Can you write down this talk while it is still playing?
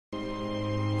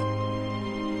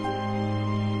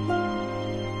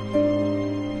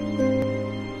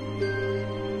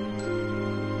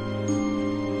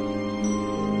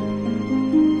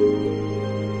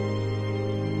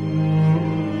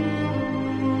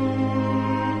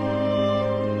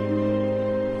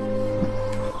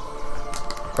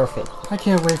Perfect. I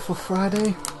can't wait for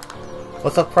Friday.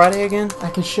 What's up Friday again? I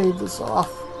can shave this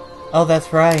off. Oh,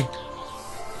 that's right.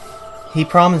 He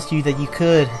promised you that you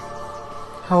could.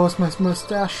 How was my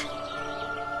mustache?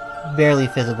 Barely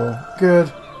visible.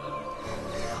 Good.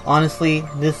 Honestly,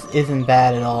 this isn't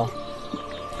bad at all.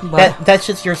 But That's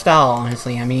just your style,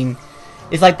 honestly. I mean,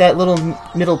 it's like that little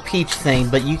middle peach thing,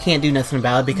 but you can't do nothing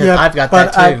about it because I've got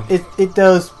that too. It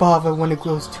does bother when it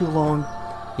grows too long.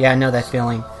 Yeah, I know that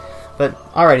feeling. But,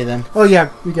 alrighty then. Oh yeah,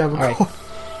 we got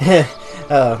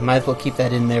Alright. Might as well keep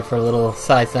that in there for a little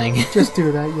side thing. Just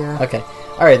do that, yeah. Okay.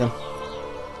 Alright then.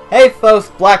 Hey folks,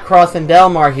 BlackCross and Dal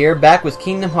Marr here, back with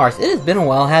Kingdom Hearts. It has been a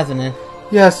while, hasn't it?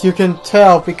 Yes, you can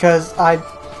tell because I've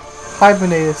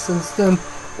hibernated since then.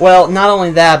 Well, not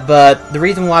only that, but the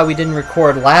reason why we didn't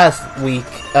record last week,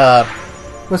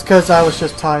 was because I was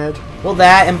just tired. well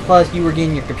that, and plus you were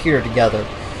getting your computer together.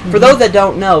 For those that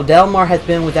don't know, Dal Marr has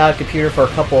been without a computer for a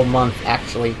couple of months,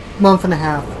 actually. Month and a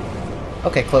half.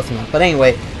 Okay, close enough. But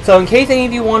anyway, so in case any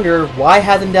of you wonder why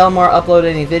hasn't Dal Marr uploaded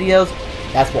any videos,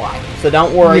 that's why. So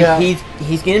don't worry, Yeah.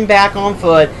 he's getting back on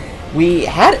foot. He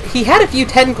had a few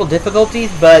technical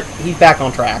difficulties, but he's back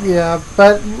on track. Yeah,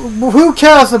 but who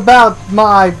cares about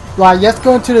my... Like, let's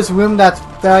go into this room that's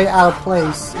very out of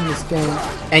place in this game.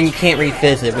 And you can't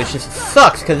revisit, which just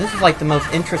sucks, because this is like the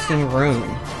most interesting room.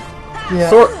 Yeah.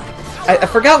 I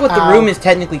forgot what the room is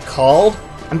technically called.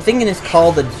 I'm thinking it's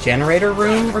called the generator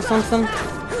room or something.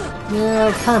 Yeah,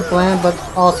 it's kind of bland, but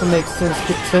also makes sense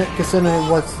considering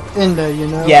what's in there, you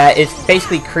know? Yeah, it's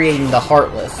basically creating the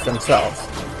Heartless themselves.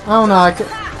 I don't know,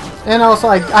 and also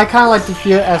I kind of like to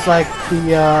hear it as like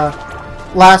the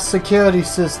last security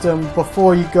system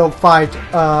before you go fight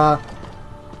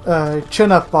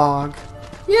Chinnabog.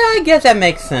 Yeah, I guess that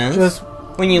makes sense. Just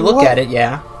when you look at it,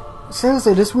 yeah.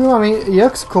 Seriously, this room, I mean, it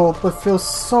looks cool, but feels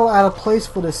so out of place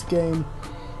for this game.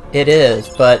 It is,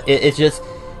 but it's just,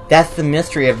 that's the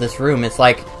mystery of this room. It's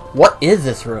like, what is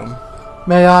this room?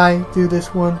 May I do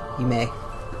this one? You may.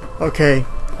 Okay.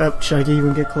 Should I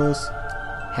even get close?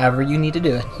 However you need to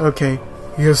do it. Okay.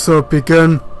 Yes, sir,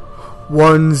 begin.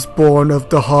 One's born of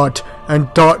the heart,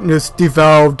 and darkness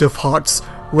devoured of hearts,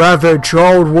 ravage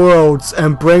all worlds,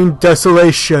 and bring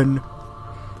desolation.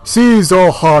 Seize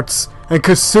all hearts, and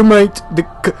consummate the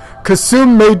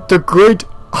great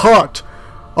heart.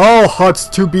 All hearts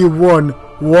to be one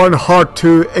heart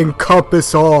to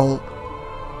encompass all.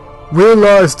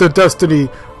 Realize the destiny,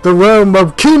 the realm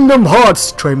of Kingdom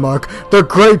Hearts, trademark, the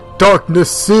great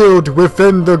darkness sealed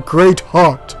within the great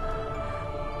heart.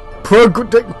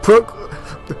 Progeny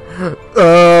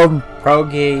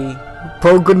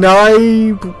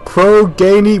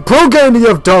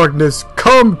of darkness,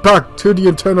 come back to the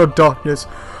eternal darkness,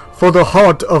 for the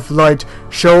heart of light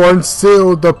shall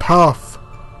unseal the path.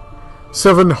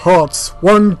 7 hearts,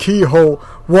 1 keyhole,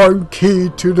 1 key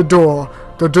to the door.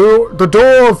 The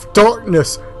door of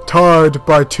darkness, tied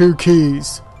by 2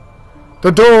 keys.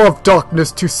 The door of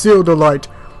darkness to seal the light.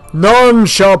 None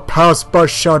shall pass but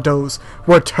shadows,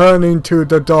 returning to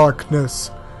the darkness.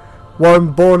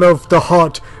 One born of the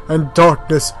heart and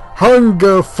darkness,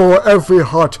 hunger for every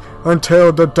heart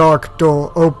until the dark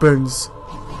door opens.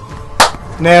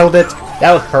 Nailed it.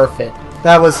 That was perfect.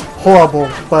 That was horrible,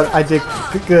 but I did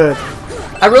good.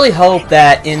 I really hope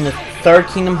that in the third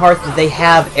Kingdom Hearts that they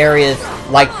have areas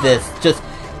like this, just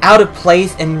out of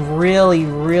place and really,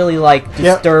 really like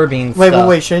disturbing stuff.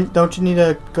 Wait, don't you need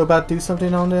to go back do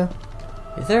something on there?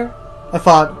 Is there? I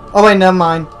thought. Oh wait, never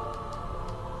mind.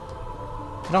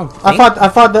 I don't think.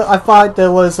 I thought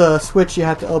there was a switch you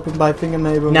had to open by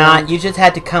fingernail. Nah, you just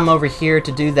had to come over here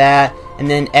to do that, and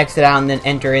then exit out and then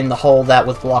enter in the hole that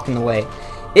was blocking the way.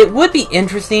 It would be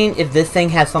interesting if this thing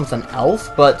has something else,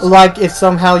 but... Like if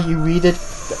somehow you read it...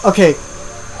 Okay,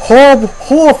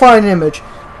 horrifying image,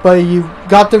 but you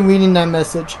got them reading that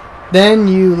message, then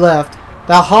you left.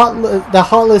 The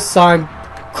Heartless sign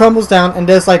crumbles down, and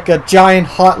there's like a giant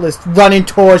Heartless running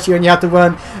towards you, and you have to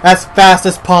run as fast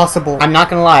as possible. I'm not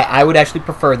gonna lie, I would actually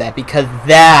prefer that, because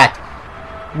that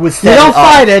would set You don't it up.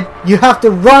 fight it, you have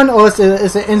to run, or it's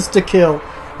an insta-kill.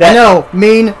 I know,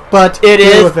 mean, but it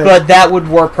is, it. But that would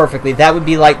work perfectly. That would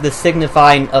be like the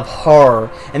signifying of horror.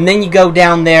 And then you go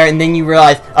down there, and then you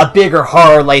realize a bigger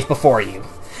horror lays before you.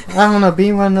 I don't know,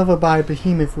 being run over by a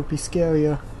behemoth would be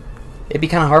scarier. It'd be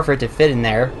kind of hard for it to fit in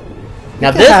there. Now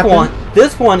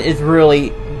this one is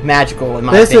really magical in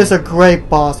my opinion. This is a great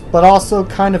boss, but also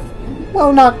kind of,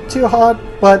 well, not too hard,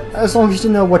 but as long as you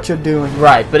know what you're doing.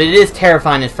 Right, but it is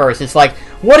terrifying at first. It's like,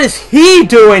 what is he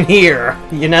doing here?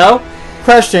 You know?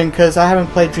 Question, because I haven't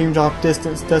played Dream Drop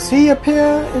Distance. Does he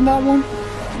appear in that one?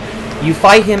 You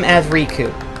fight him as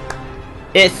Riku.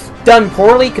 It's done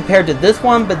poorly compared to this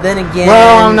one, but then again...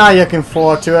 Well, I'm not looking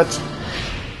forward to it.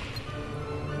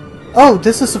 Oh,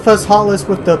 this is the first hot list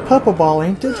with the purple ball,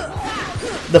 ain't it?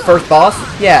 The first boss?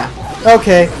 Yeah.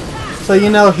 Okay, so you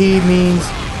know he means...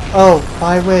 Oh,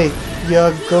 by the way,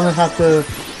 you're gonna have to...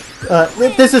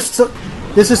 this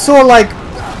is sort of like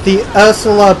the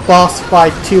Ursula boss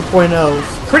fight 2.0.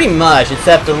 Pretty much,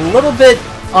 except a little bit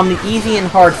on the easy and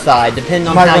hard side, depending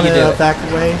on how you do it. Back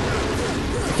away.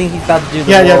 I think he's about to do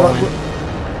the whirlwind.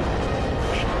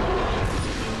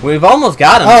 Yeah. We've almost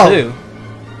got him, too.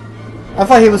 I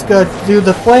thought he was gonna do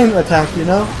the flame attack, you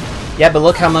know? Yeah, but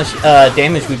look how much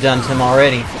damage we've done to him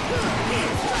already.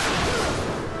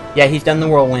 Yeah, he's done the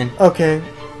whirlwind. Okay.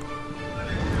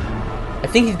 I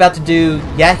think he's about to do...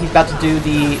 Yeah, he's about to do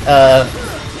the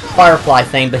firefly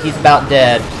thing, but he's about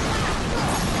dead.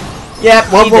 Yep,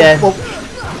 he's dead.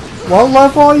 What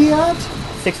level are you at?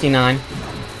 69.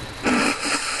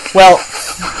 Well...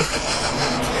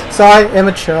 Sorry,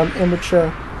 immature. I'm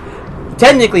immature.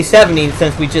 Technically 70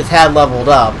 since we just had leveled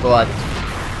up, but...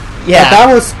 Yeah. But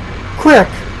that was quick.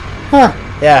 Huh.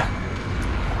 Yeah.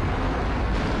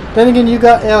 Then again, you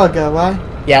got Aeroga, right?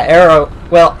 Yeah,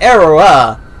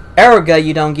 Aeroga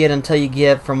you don't get until you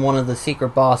get from one of the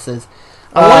secret bosses.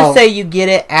 I want to say you get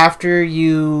it after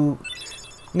you...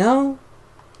 No?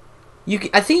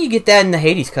 I think you get that in the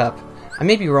Hades Cup. I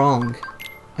may be wrong.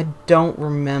 I don't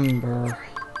remember.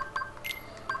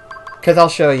 Because I'll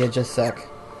show you just a sec.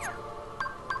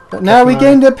 But now we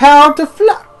gain the power to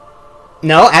fly.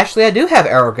 No, actually I do have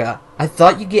Aeroga. I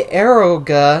thought you get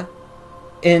Aeroga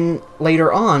in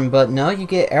later on, but no, you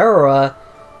get Aeroga.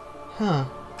 Huh.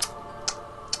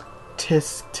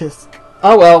 Tisk, tisk.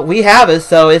 Oh well, we have it,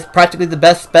 so it's practically the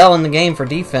best spell in the game for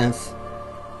defense.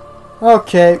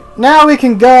 Okay, now we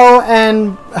can go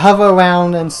and hover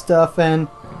around and stuff, and...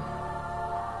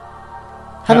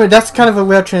 I mean, that's kind of a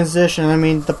weird transition. I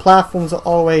mean, the platforms are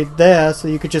already there, so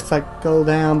you could just, like, go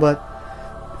down, but...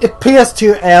 If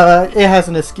PS2 era, it has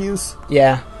an excuse.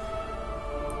 Yeah.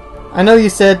 I know you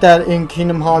said that in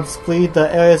Kingdom Hearts 3,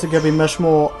 the areas are going to be much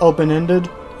more open-ended.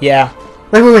 Yeah.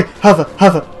 Wait.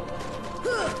 Hover.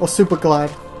 Or super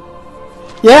glide.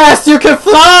 Yes, you can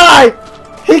fly!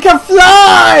 He can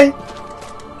fly!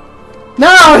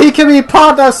 Now he can be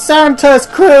part of Santa's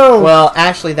crew! Well,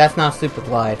 actually, that's not super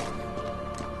glide.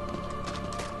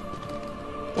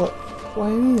 What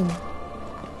do you mean?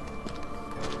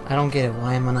 I don't get it.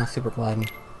 Why am I not super gliding?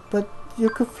 But you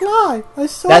could fly. I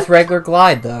saw. That's regular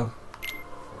glide, though.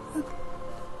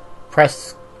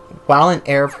 Press... While in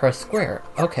air, press square.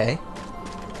 Okay.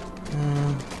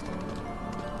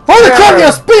 Holy crap, you're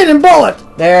a speeding bullet!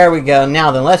 There we go.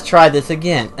 Now then, let's try this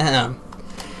again.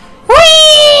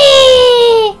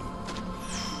 Whee!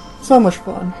 So much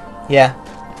fun. Yeah.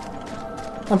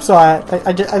 I'm sorry,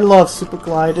 I love Super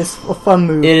Glide. It's a fun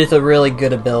move. It is a really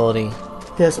good ability.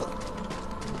 Yes.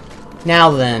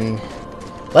 Now then,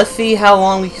 let's see how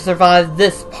long we can survive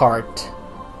this part.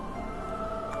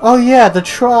 Oh yeah, the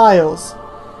trials.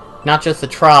 Not just the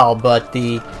trial, but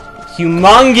the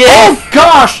humongous... Oh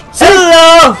gosh! See?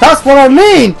 Hello! That's what I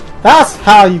mean! That's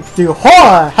how you do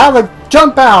horror! Have a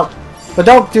jump out! But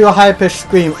don't do a high-pitched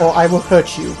scream or I will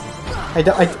hurt you.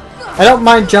 I don't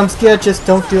mind jump scare, just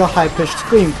don't do a high-pitched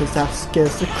scream because that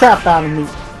scares the crap out of me.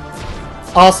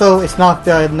 Also, it's not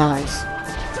very nice.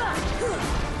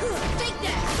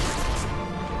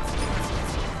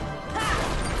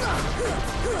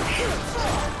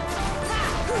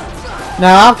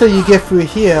 Now after you get through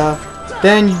here,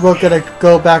 then we're gonna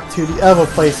go back to the other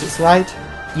places, right?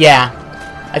 Yeah.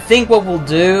 I think what we'll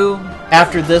do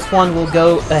after this one, we'll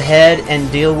go ahead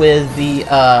and deal with the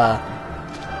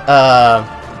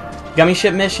gummy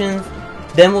ship missions.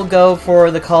 Then we'll go for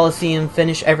the Coliseum,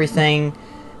 finish everything,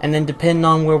 and then depending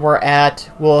on where we're at,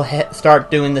 we'll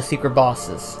start doing the secret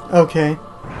bosses. Okay.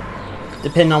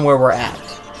 Depending on where we're at.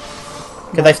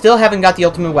 Because I still haven't got the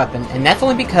ultimate weapon, and that's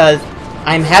only because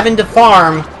I'm having to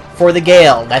farm for the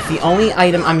Gale. That's the only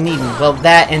item I'm needing. Well,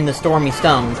 that and the Stormy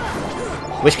Stone,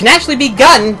 which can actually be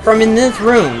gotten from in this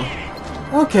room.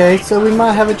 Okay, so we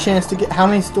might have a chance to get... How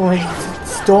many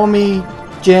stormy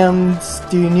gems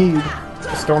do you need?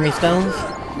 The Stormy Stones?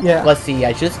 Yeah. Let's see,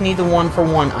 I just need the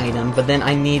 1-for-1 item, but then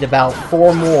I need about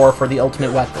 4 more for the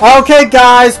ultimate weapon. Okay,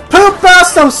 guys, poop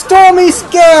us some Stormy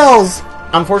Scales!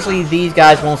 Unfortunately, these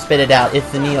guys won't spit it out.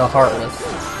 It's the Neo Heartless.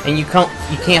 And you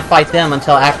can't fight them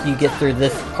until after you get through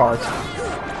this part.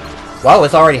 Wow,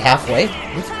 it's already halfway.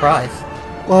 I'm surprised.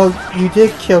 Well, you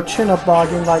did kill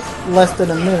Chinnabog in like less than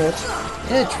a minute.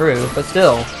 Yeah, true, but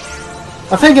still.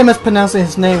 I think I'm mispronouncing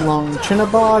his name wrong.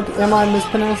 Chinnabog? Am I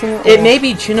mispronouncing it? It may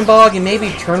be Chinnabog, it may be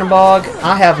Chernabog.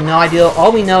 I have no idea.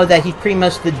 All we know is that he's pretty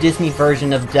much the Disney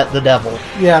version of the devil.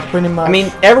 Yeah, pretty much. I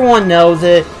mean, everyone knows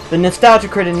it. The nostalgia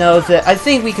critic knows it. I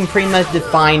think we can pretty much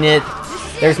define it.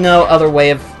 There's no other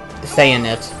way of saying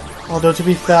it. Although, to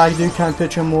be fair, I do kind of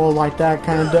picture more like that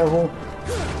kind of devil.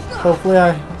 Hopefully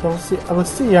I will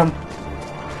see him.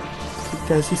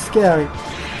 Because he's scary.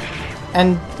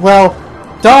 And, well,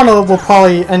 Donald will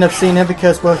probably end up seeing him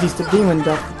because, well, he's the demon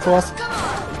devil, of course.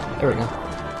 There we go.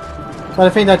 But I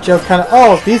think that joke kind of...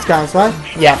 Oh, these guys, right?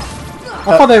 Yeah.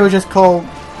 I thought they were just called...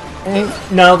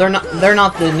 No, they're not. They're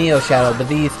not the Neo Shadow, but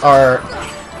these are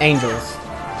angels.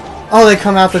 Oh, they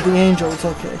come out with the angels.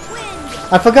 Okay.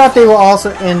 I forgot they were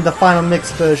also in the final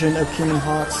mix version of Kingdom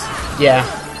Hearts. Yeah.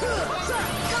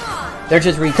 They're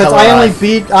just recolored. Because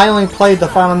I only played the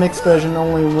final mix version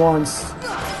only once.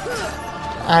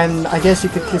 And I guess you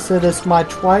could consider this my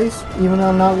twice, even though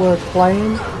I'm not really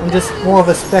playing. I'm just more of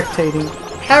a spectating.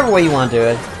 However way you want to do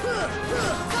it.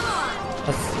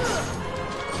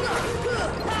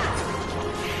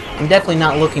 I'm definitely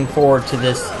not looking forward to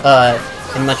this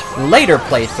in much later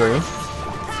playthrough.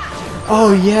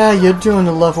 Oh yeah, you're doing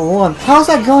the level 1. How's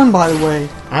that going, by the way?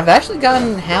 I've actually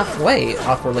gotten halfway,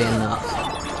 awkwardly enough.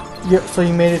 So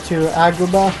you made it to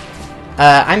Agrabah?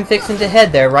 I'm fixing to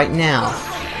head there right now.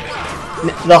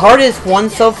 The hardest one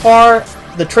so far,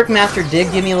 the Trick Master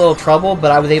did give me a little trouble,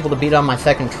 but I was able to beat it on my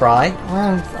second try.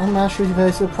 I'm actually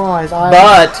very surprised.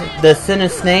 But the Sin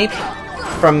of Snape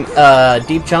from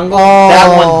Deep Jungle, that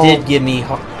one did give me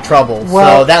trouble,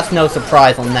 so that's no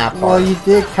surprise on that part. Well, you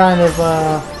did kind of,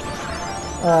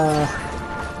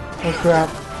 oh crap.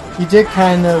 You did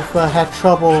kind of have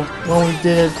trouble when we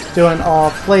did doing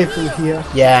our playthrough here.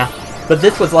 Yeah, but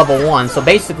this was level 1, so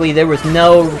basically there was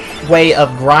no way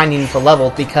of grinding for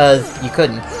levels because you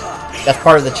couldn't. That's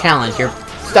part of the challenge. You're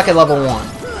stuck at level 1.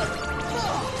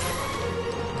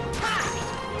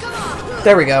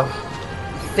 There we go.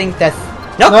 I think that's...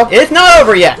 Nope, it's not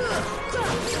over yet!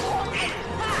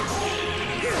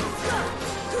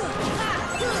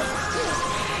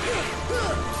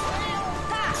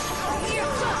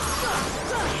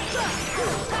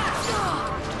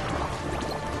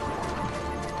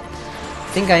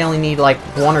 I think I only need like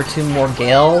 1 or 2 more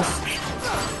gales,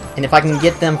 and if I can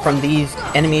get them from these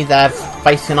enemies that I'm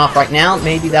facing off right now,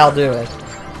 maybe that'll do it.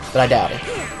 But I doubt it.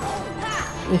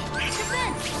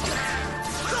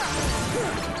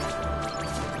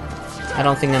 I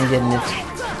don't think I'm getting it.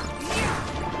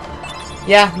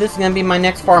 Yeah, this is gonna be my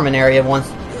next farming area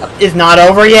once. It's not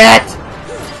over yet!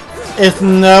 It's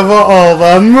never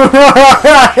over.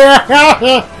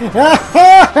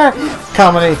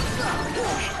 Comedy.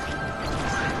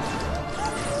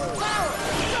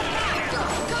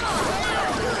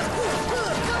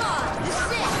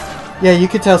 Yeah, you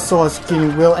could tell Sora's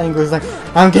getting real angry. He's like,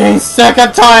 I'm getting sick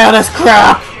and tired of this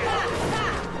crap!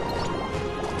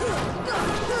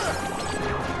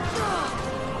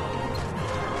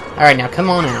 Alright, now come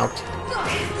on out.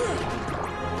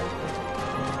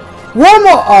 One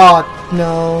more! Oh,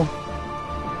 no.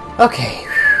 Okay.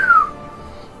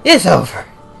 It's over.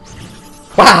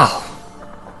 Wow.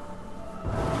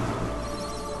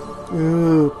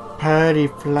 Ooh, party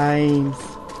flames.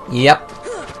 Yep.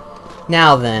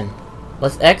 Now then,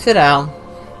 let's exit out.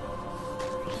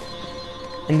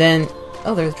 And then...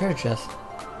 Oh, there's a treasure chest.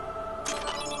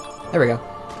 There we go.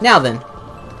 Now then,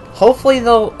 hopefully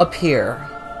they'll appear.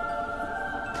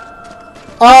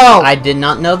 Oh! I did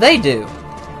not know they do.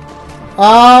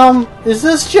 Is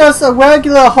this just a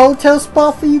regular hotel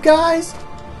spot for you guys?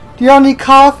 Do y'all need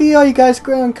coffee? Are you guys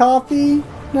grabbing coffee?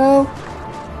 No?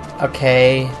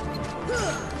 Okay.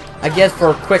 I guess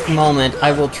for a quick moment,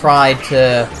 I will try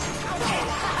to...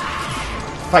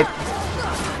 fight.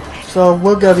 So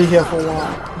we're gonna be here for a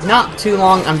while. Not too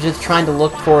long, I'm just trying to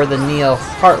look for the Neo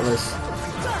Heartless.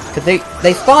 Because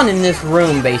they spawn in this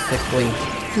room, basically.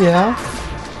 Yeah?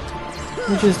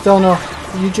 You just don't know.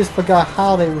 You just forgot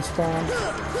how they respond.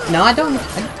 No, I don't...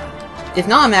 it's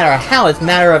not a matter of how, it's a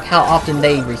matter of how often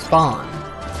they respawn.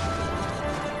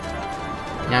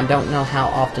 And I don't know how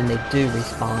often they do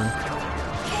respawn.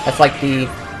 That's like the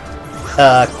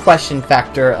question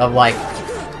factor of like,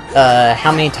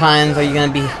 how many times are you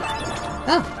gonna be...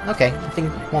 Oh, okay. I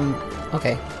think one...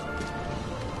 Okay.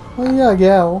 Well, yeah,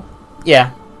 yeah.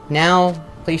 Yeah. Now,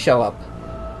 please show up.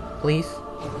 Please.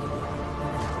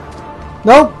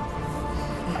 Nope.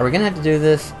 Are we gonna have to do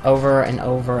this over and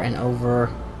over and over?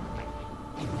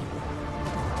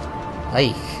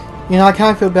 Like... You know, I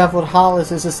kind of feel bad for the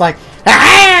Heartless. It's just like,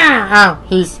 ah! Oh,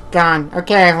 he's gone.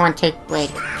 Okay, everyone take a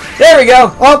break. There we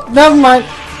go! Oh, never mind.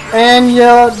 And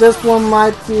yeah, this one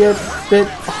might be a bit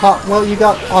hot. Well, you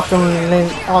got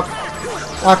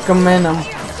Aquamanum.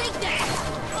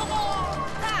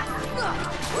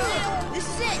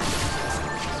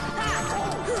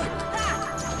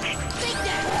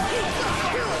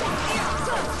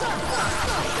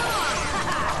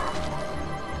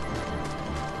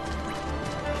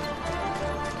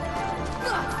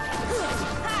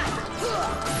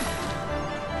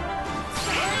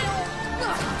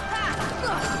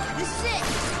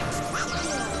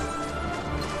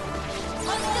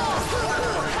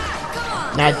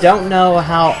 Now, I don't know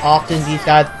how often these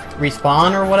guys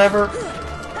respawn or whatever.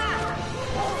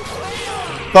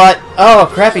 But, oh,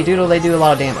 crappy doodle, they do a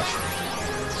lot of damage.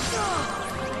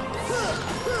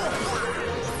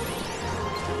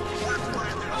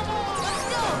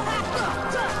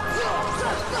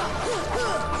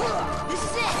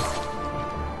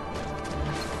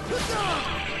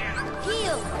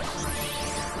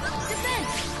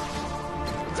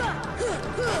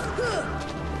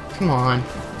 Come on.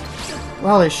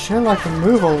 Well, they sure like to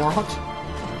move a lot.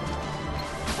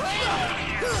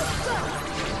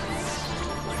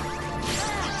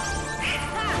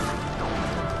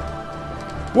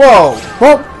 Whoa!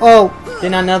 Whoa! Oh! Did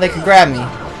not know they could grab me.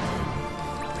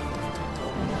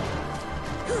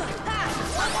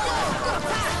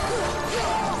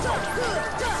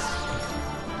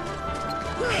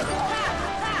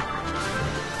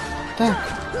 Dang.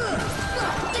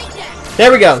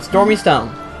 There we go, Stormy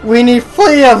Stone. We need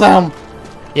 3 of them!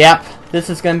 Yep, this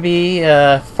is gonna be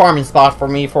a farming spot for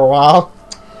me for a while.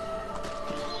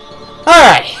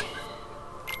 Alright.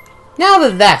 Now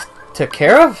that that's took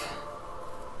care of.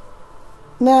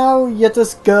 Now, let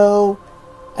us go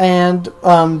and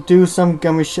do some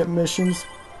gummy ship missions.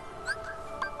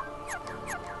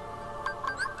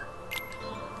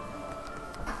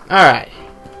 Alright.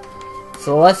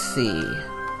 So let's see.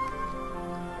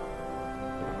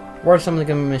 What are some of the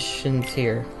gummy missions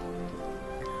here?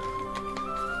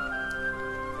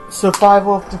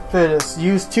 Survival of the fittest.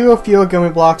 Use 2 or fewer gummy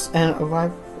blocks and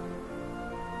arrive.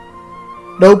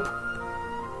 Nope.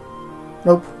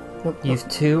 Nope. Nope. Use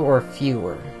 2 or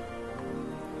fewer.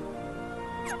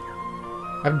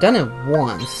 I've done it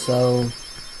once, so...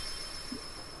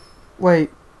 Wait.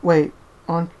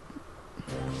 On.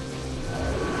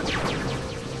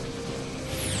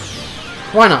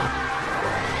 Why not?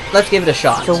 Let's give it a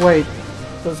shot. So wait.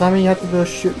 Does that mean you have to build a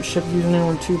ship using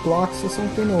only 2 blocks or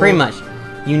something? Or? Pretty much.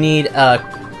 You need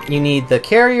the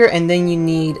carrier, and then you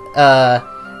need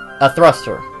a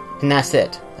thruster, and that's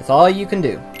it. That's all you can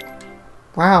do.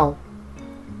 Wow.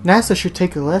 NASA should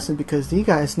take a lesson because these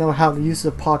guys know how to use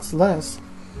the pots less.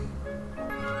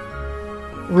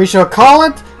 We shall call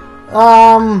it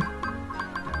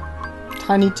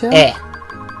Tiny Tim.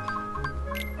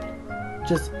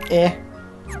 Just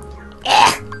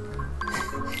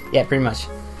Yeah, pretty much.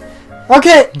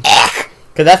 Okay.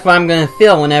 Because that's what I'm gonna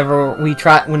feel whenever we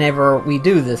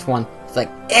do this one. It's like,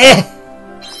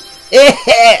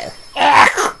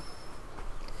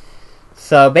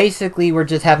 So basically, we're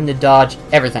just having to dodge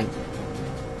everything.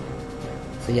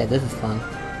 So yeah, this is fun.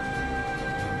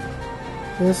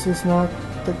 This is not.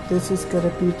 This is gonna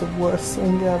be the worst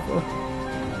thing ever.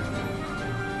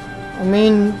 I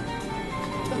mean,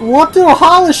 what do a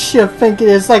Hollis ship think it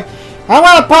is? Like, I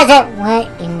want to put it. What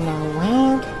in the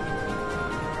world?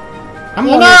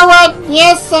 You know what?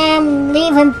 Yes,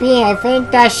 leave him be. I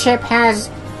think that ship has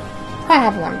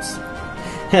problems.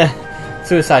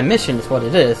 Suicide mission is what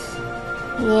it is.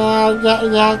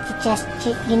 Yeah. Just,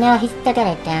 you know, he's still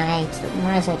gonna die. So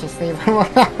might as well just leave him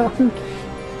alone.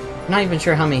 I'm not even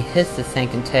sure how many hits this thing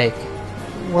can take.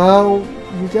 Well,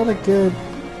 you got a good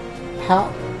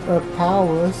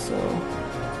power, so...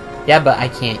 Yeah, but I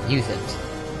can't use it.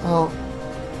 Oh,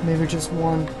 maybe just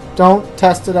 1. Don't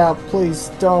test it out,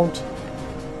 please, don't.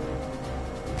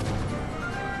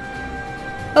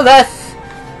 Oh, that's...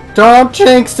 Don't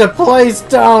jinx it, please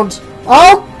don't!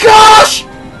 Oh, gosh!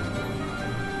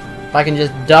 If I can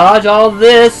just dodge all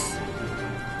this...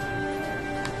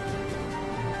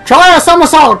 Try a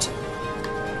somersault!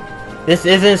 This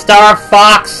isn't Star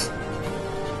Fox!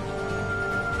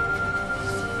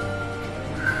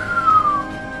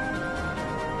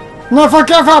 Never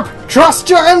give up! Trust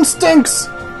your instincts!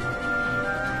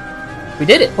 We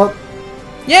did it! Oh.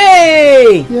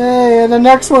 Yay! Yay, and the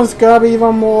next one's gonna be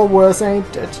even more worse,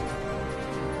 ain't it?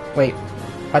 Wait,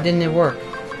 why didn't it work?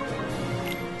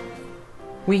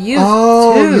 We used 2!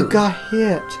 Oh, you got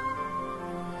hit.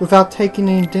 Without taking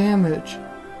any damage.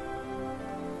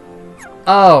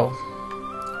 Oh.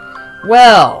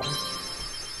 Well.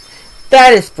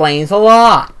 That explains a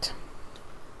lot.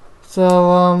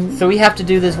 So we have to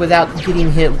do this without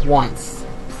getting hit once.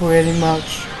 pretty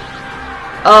much.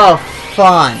 Oh,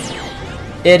 fun.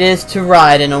 It is to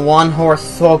ride in a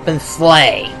one-horse open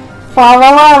sleigh.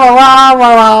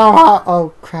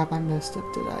 Oh crap, I messed up,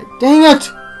 did I? Dang it!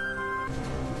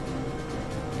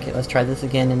 Okay, let's try this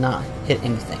again and not hit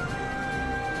anything.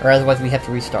 Or otherwise we have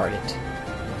to restart it.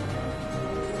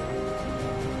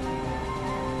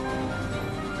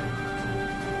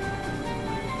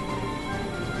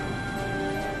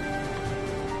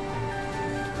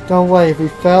 Don't worry, if we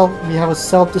fail, we have a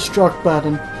self-destruct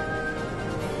button.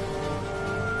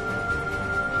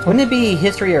 Wouldn't it be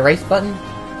history erase button?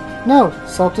 No,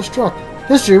 self-destruct.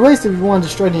 History erased if we want to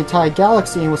destroy the entire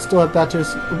galaxy and we'll still have that to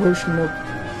evolution of...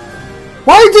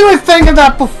 Why didn't we think of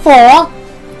that before?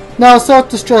 No,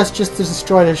 self-destruct just to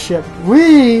destroy the ship.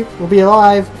 We will be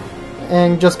alive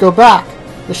and just go back.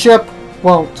 The ship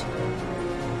won't.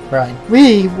 Right.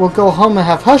 We will go home and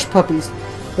have hush puppies.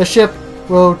 The ship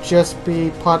will just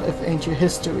be part of ancient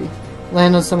history.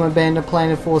 Land on some abandoned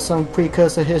planet for some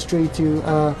precursor history to,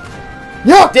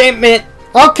 yeah! Damn it!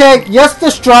 Okay, yes,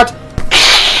 destruct!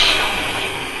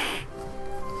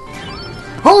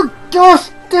 Oh gosh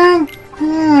dang!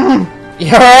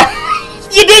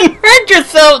 You didn't hurt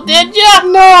yourself, did ya?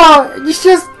 No! It's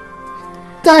just...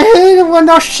 I hate it when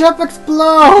our ship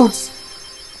explodes!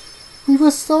 We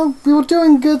were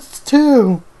doing good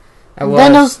too.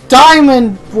 Then those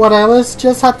diamond whatever's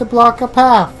just had to block a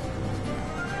path.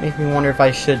 Makes me wonder if I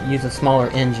should use a smaller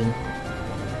engine.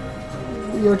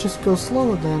 You'll just go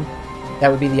slower then.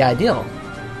 That would be the ideal.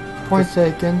 Point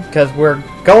taken. Because we're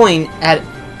going at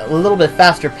a little bit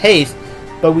faster pace,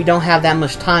 but we don't have that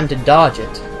much time to dodge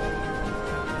it.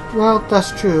 Well,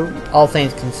 that's true. All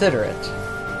things considered.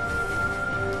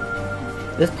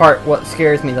 This part what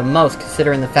scares me the most,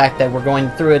 considering the fact that we're going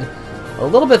through it a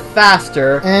little bit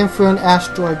faster. And through an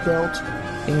asteroid belt.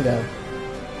 Bingo.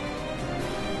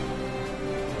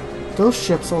 Those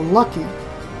ships are lucky.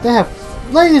 They have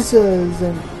lasers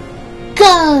and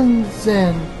guns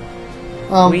and...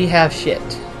 we have shit.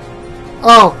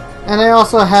 Oh, and they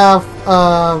also have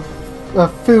a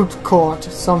food court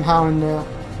somehow in there.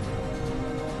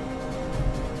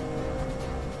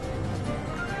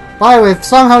 By the way, if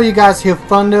somehow you guys hear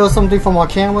thunder or something from our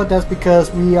camera, that's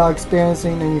because we are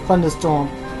experiencing a thunderstorm.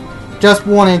 Just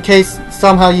warning, in case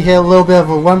somehow you hear a little bit of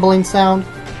a rumbling sound.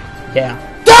 Yeah.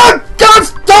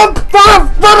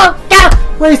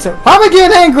 Wait a second, why am I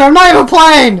getting angry? I'm not even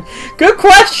playing! Good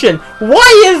question!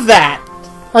 Why is that?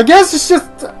 I guess it's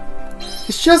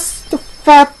just the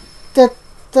fact that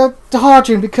the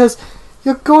dodging, because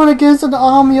you're going against an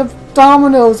army of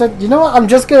dominoes, and you know what? I'm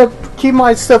just gonna keep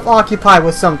myself occupied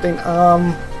with something.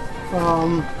 Oh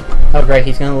great,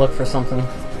 he's gonna look for something.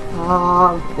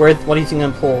 What is he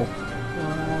gonna pull?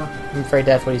 I'm afraid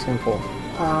that's what he's gonna pull.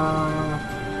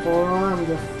 Hold on, I'm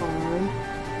gonna find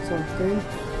something.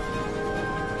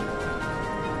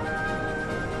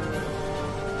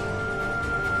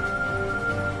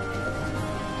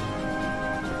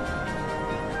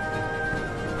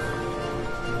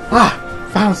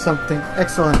 Found something.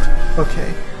 Excellent.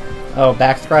 Okay. Oh,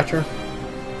 back scratcher?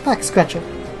 Back scratcher.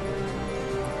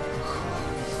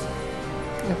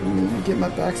 I've been meaning to get my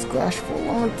back scratched for a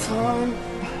long time.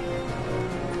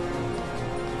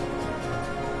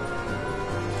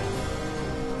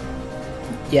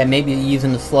 Yeah, maybe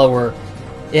using a slower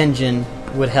engine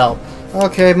would help.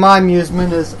 Okay, my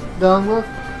amusement is done with.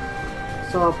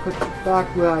 So I'll put you back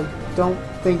where I don't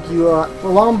think you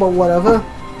belong, but whatever.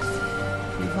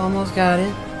 You've almost got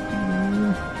it.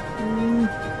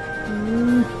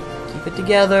 Keep it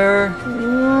together.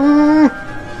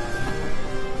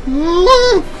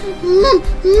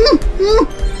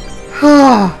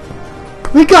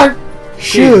 We got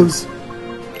shoes.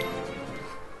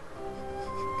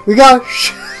 We got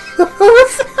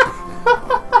shoes.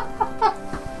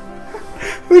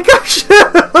 We got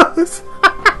shoes.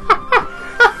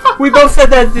 We both said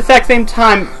that at the exact same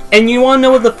time, and you want to know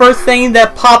what the first thing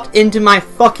that popped into my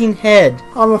fucking head?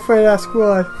 I'm afraid I ask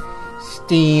what.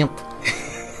 Stamp.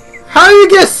 How do you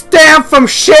get stamped from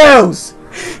shoes?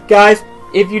 Guys,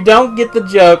 if you don't get the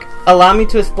joke, allow me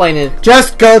to explain it.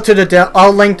 Just go to the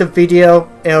I'll link the video.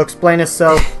 It'll explain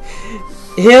itself.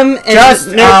 Him and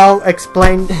I'll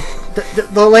explain.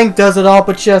 The link does it all,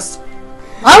 but just...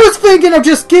 I was thinking of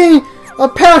just getting a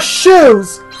pair of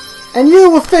shoes, and you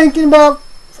were thinking about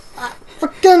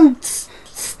fucking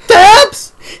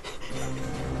stamps?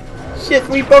 Shit,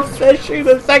 we both said shoes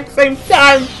at the exact same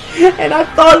time, and I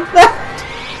thought that.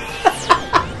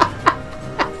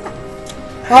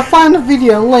 I'll find the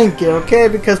video and link it, okay?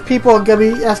 Because people are gonna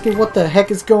be asking what the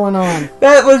heck is going on.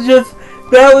 That was the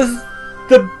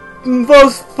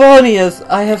most funniest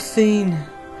I have seen.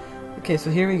 Okay, so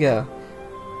here we go.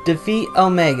 Defeat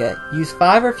Omega. Use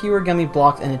 5 or fewer gummy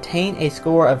blocks and attain a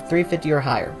score of 350 or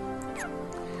higher.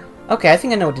 Okay, I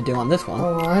think I know what to do on this one.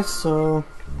 Alright, so...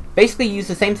 Basically use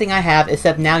the same thing I have,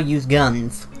 except now use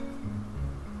guns.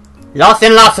 Lots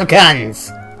and lots of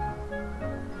guns!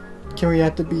 Can we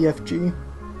add the BFG?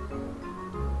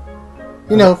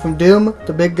 You know, from Doom,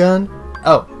 the big gun.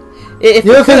 Oh. If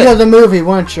you think of the movie,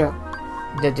 weren't you?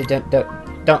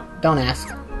 Don't ask.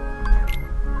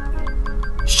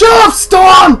 Shut up,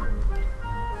 Storm!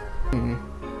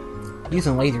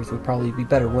 Using lasers would probably be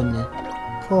better, wouldn't it?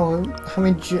 Oh, how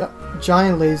many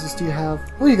giant lasers do you have?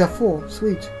 Oh, you got 4.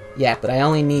 Sweet. Yeah, but I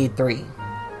only need 3.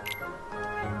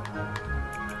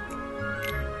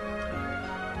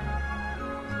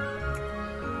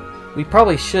 We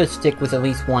probably should stick with at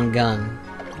least one gun.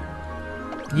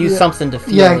 Use something to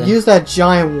feel it. Use that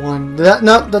giant one.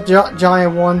 Not the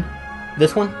giant one.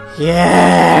 This one?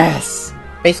 Yes!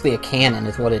 Basically a cannon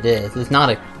is what it is. It's not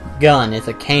a gun, it's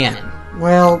a cannon.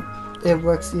 Well, it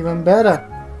works even better.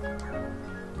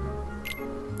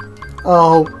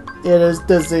 Oh, it is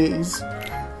disease.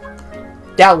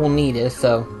 Doubt we'll need it,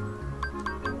 so...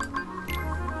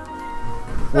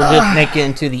 We'll just make it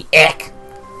into the Ek.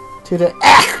 To the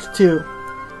Ek, too.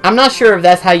 I'm not sure if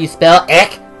that's how you spell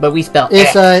Ek, but we spell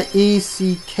It's Ek.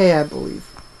 E-C-K, I believe.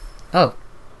 Oh.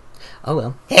 Oh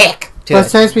well. Ek! But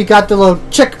since we got the little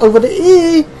check over the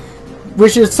E,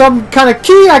 which is some kind of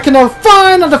key I can never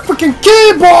find on the freaking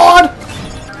keyboard!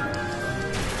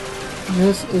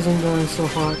 This isn't going so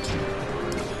hot.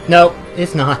 Nope,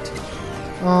 it's not.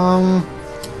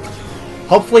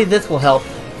 Hopefully this will help.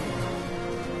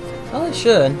 Well, it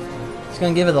should. It's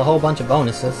gonna give it a whole bunch of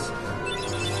bonuses.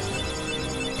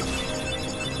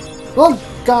 Oh,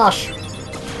 gosh.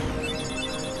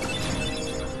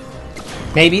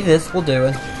 Maybe this will do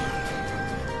it.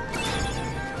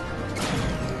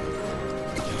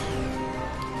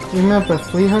 Remember,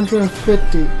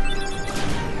 350.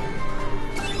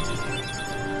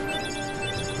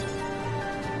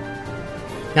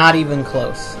 Not even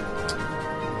close.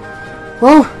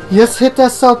 Well, just hit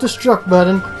that self-destruct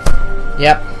button.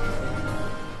 Yep.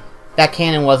 That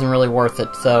cannon wasn't really worth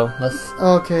it, so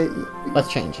let's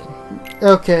change it.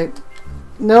 Okay.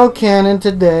 No cannon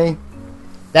today.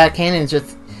 That cannon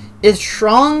is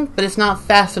strong, but it's not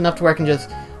fast enough to where I can just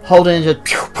hold it and just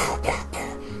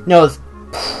no, it's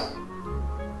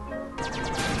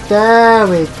there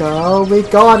we go. We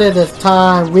got it this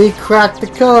time. We cracked the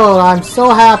code. I'm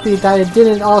so happy that it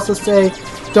didn't also say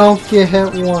don't get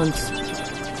hit once.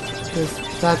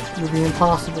 Because that would be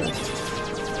impossible.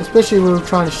 Especially when we're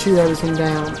trying to shoot everything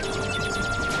down.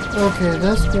 Okay,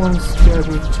 this one's gonna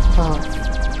be tough.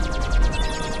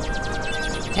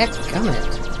 Heckgummit.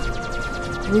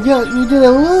 You did a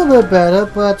little bit better,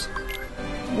 but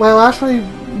well, actually,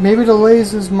 maybe the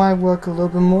lasers might work a little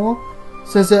bit more.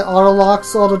 Since it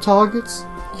auto-locks all the targets?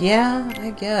 Yeah,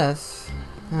 I guess.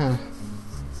 Huh.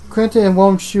 Granted, it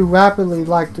won't shoot rapidly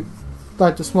like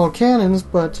the small cannons,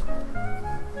 but...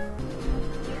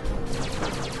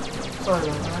 Sorry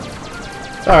about that.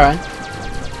 It's alright.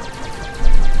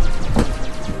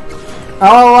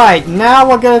 Alright, now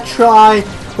we're gonna try...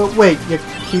 But wait, you're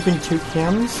keeping 2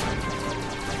 cannons?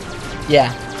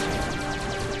 Yeah.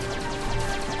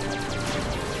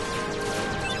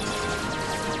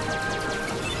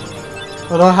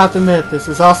 Although I have to admit, this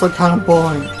is also kind of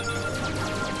boring.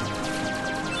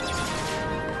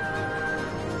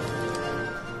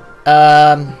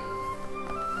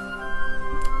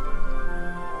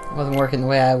 Wasn't working the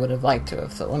way I would have liked to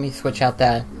have, so let me switch out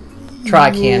that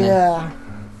tri-cannon. Yeah.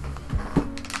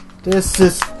 This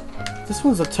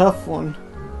one's a tough one.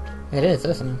 It is,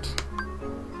 isn't it?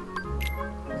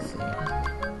 Let's see.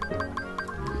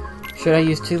 Should I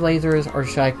use 2 lasers or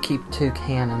should I keep 2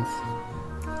 cannons?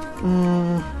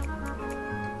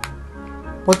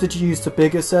 What did you use, the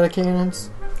biggest set of cannons?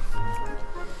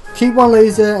 Keep 1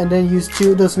 laser and then use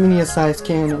 2 of those medium-sized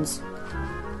cannons.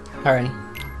 Alrighty.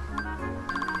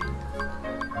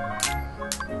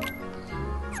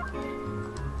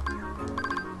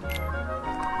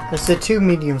 I said 2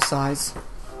 medium-sized.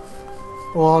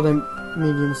 All the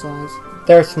medium-sized.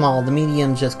 They're small. The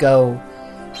mediums just go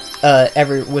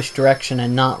every which direction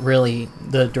and not really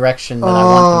the direction that I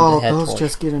want them to head those towards.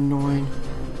 just get annoying.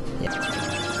 Yeah.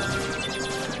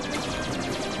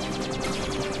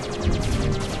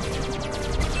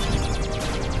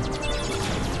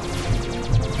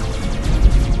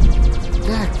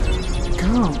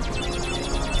 Go.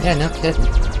 Yeah, no kidding.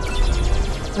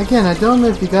 Again, I don't know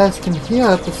if you guys can hear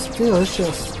it, but still, it's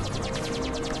just...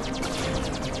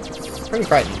 Pretty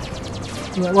frightening.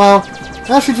 Yeah, well,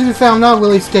 Actually, to be fair, I'm not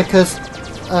really scared because,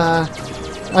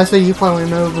 I say you probably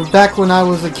remember, but back when I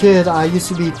was a kid, I used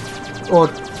to be, or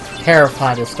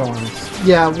Terrified of storms.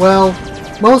 yeah, well,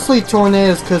 mostly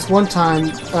tornadoes, because one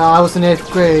time, I was in 8th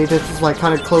grade, this was like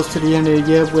kind of close to the end of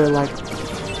the year, where like,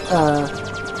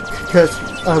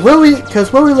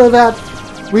 because where we live at,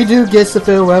 we do get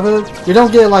severe weather. We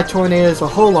don't get like tornadoes a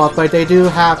whole lot, but they do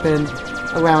happen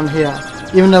around here.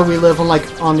 Even though we live on like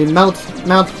on the I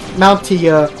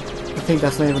think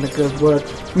that's not even a good word,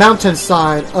 mountain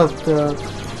side of the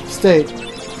state.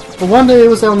 But one day it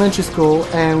was elementary school,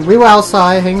 and we were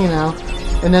outside hanging out,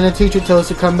 and then the teacher told us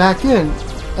to come back in.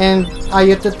 And I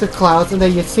looked at the clouds, and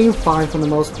they seemed fine for the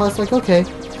most part. It's like, okay.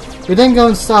 We then go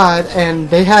inside, and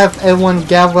they have everyone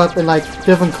gather up in like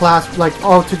different class, like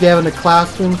all together in the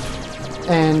classroom,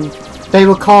 and they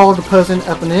will call the person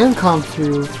up in the intercom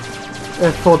to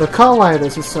for the car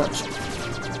riders and such.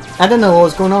 I didn't know what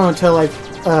was going on until like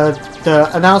the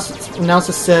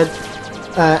announcer said,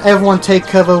 "Everyone take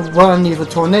cover, we're underneath a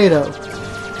tornado,"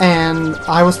 and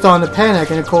I was starting to panic.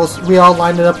 And of course, we all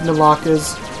lined it up in the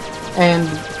lockers, and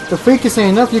the freakiest thing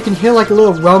enough, you can hear like a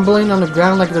little rumbling on the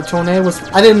ground, like the tornado was.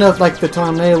 I didn't know if like the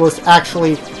tornado was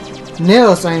actually near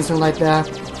us or anything like that.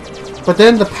 But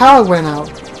then the power went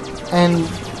out, and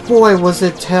boy, was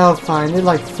it terrifying! It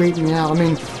like freaked me out. I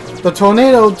mean, the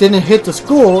tornado didn't hit the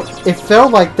school. It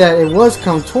felt like that it was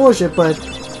coming towards it, but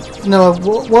no,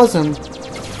 it wasn't.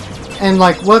 And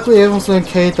like, luckily everyone was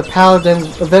okay. The power then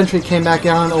eventually came back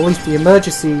on, or at least the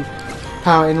emergency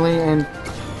power anyway, and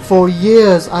for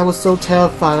years, I was so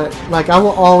terrified. Like, I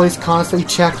will always constantly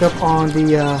check up on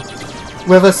the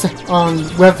Weather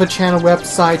Channel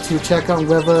website to check on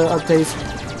weather updates.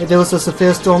 If there was a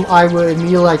severe storm, I would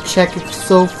immediately like check it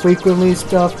so frequently and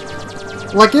stuff.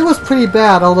 Like, it was pretty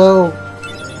bad. Although,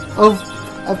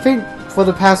 I think for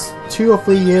the past 2 or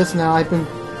 3 years now, I've been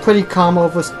pretty calm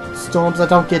over storms. I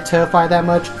don't get terrified that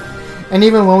much. And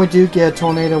even when we do get a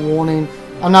tornado warning,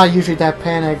 I'm not usually that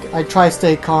panicked. I try to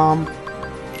stay calm.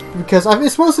 Because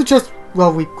it's mostly just,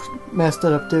 well, we messed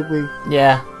it up, did we?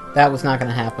 Yeah, that was not going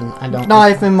to happen. I don't.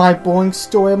 Not even my boring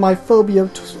story, my phobia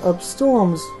of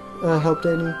storms helped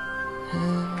any.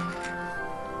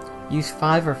 Use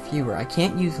 5 or fewer. I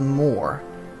can't use more.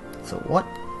 So what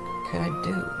could I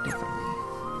do differently?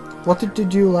 What did you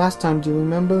do last time? Do you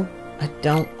remember? I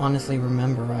don't honestly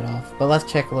remember right off. But let's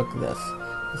check a look at this.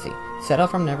 Let's see. Set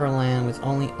out from Neverland with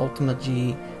only Ultima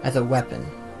G as a weapon.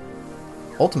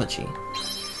 Ultima G.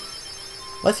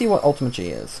 Let's see what Ultima G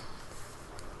is.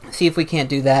 See if we can't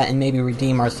do that and maybe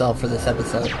redeem ourselves for this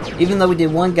episode. Even though we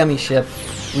did one gummy ship,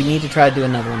 we need to try to do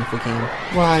another one if we can.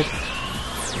 Right.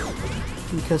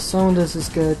 Because some of this is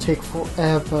going to take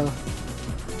forever.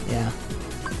 Yeah.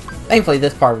 Thankfully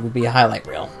this part would be a highlight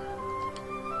reel.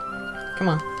 Come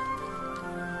on.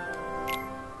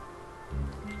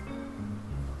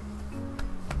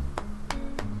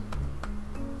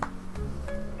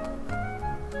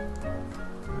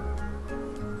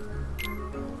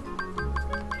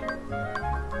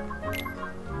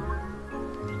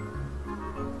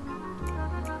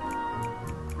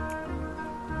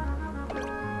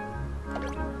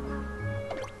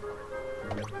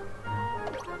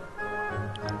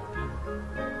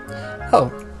 Oh,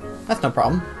 that's no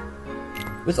problem.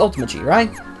 It's Ultima G,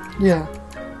 right? Yeah.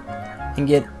 And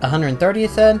get 130, you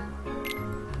said?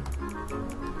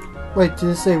 Wait, did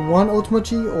it say 1 Ultima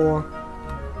G or?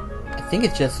 I think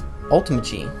it's just Ultima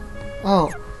G. Oh,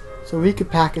 so we could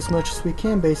pack as much as we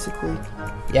can, basically.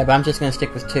 Yeah, but I'm just gonna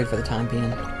stick with 2 for the time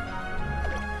being.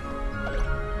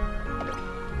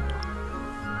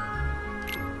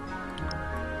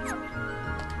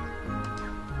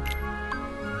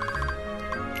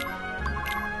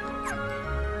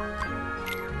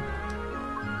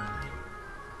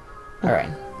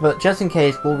 Alright, but just in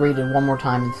case, we'll read it one more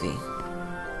time and see.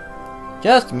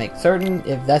 Just to make certain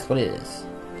if that's what it is.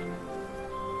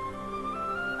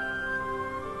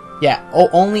 Yeah,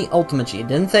 only Ultima G. It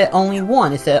didn't say only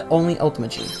 1, it said only Ultima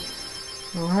G.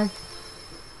 Alright.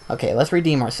 Okay, let's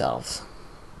redeem ourselves.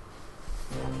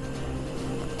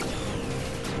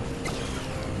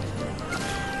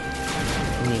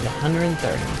 We need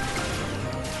 130.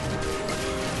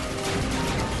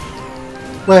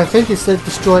 Wait, I think it said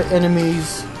destroy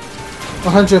enemies.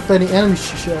 130 enemy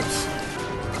ships.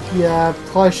 Yeah, I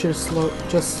probably should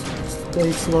just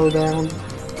stay slow down.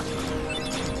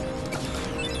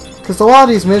 Because a lot of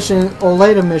these missions, or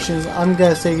later missions, I'm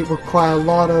gonna say require a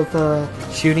lot of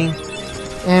Shooting?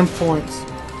 and points.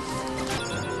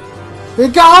 Be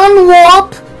gone,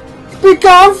 warp! Be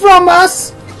gone from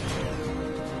us!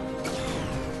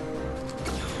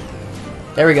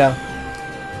 There we go.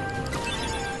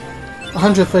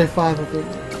 135, I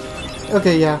think.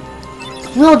 Okay, yeah.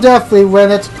 We'll definitely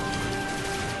win it.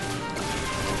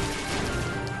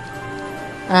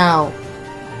 Ow.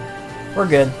 We're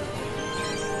good.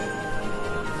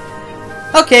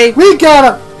 Okay.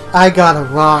 I got a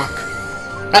rock.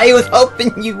 I was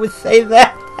hoping you would say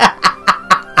that.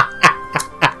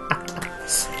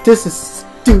 This is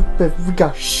stupid. We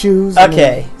got shoes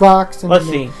Okay. and rocks. And Let's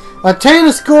see. Attain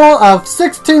a score of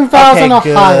 16,000 or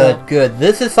higher. Good.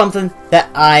 This is something that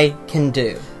I can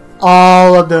do.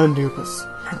 All of the Anubis.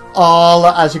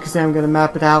 As you can see, I'm going to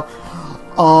map it out.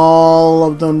 All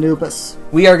of the Anubis.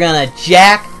 We are going to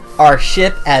jack our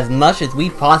ship as much as we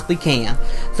possibly can.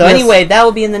 So Yes. anyway, that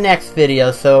will be in the next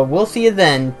video. So we'll see you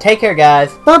then. Take care,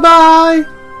 guys. Bye-bye.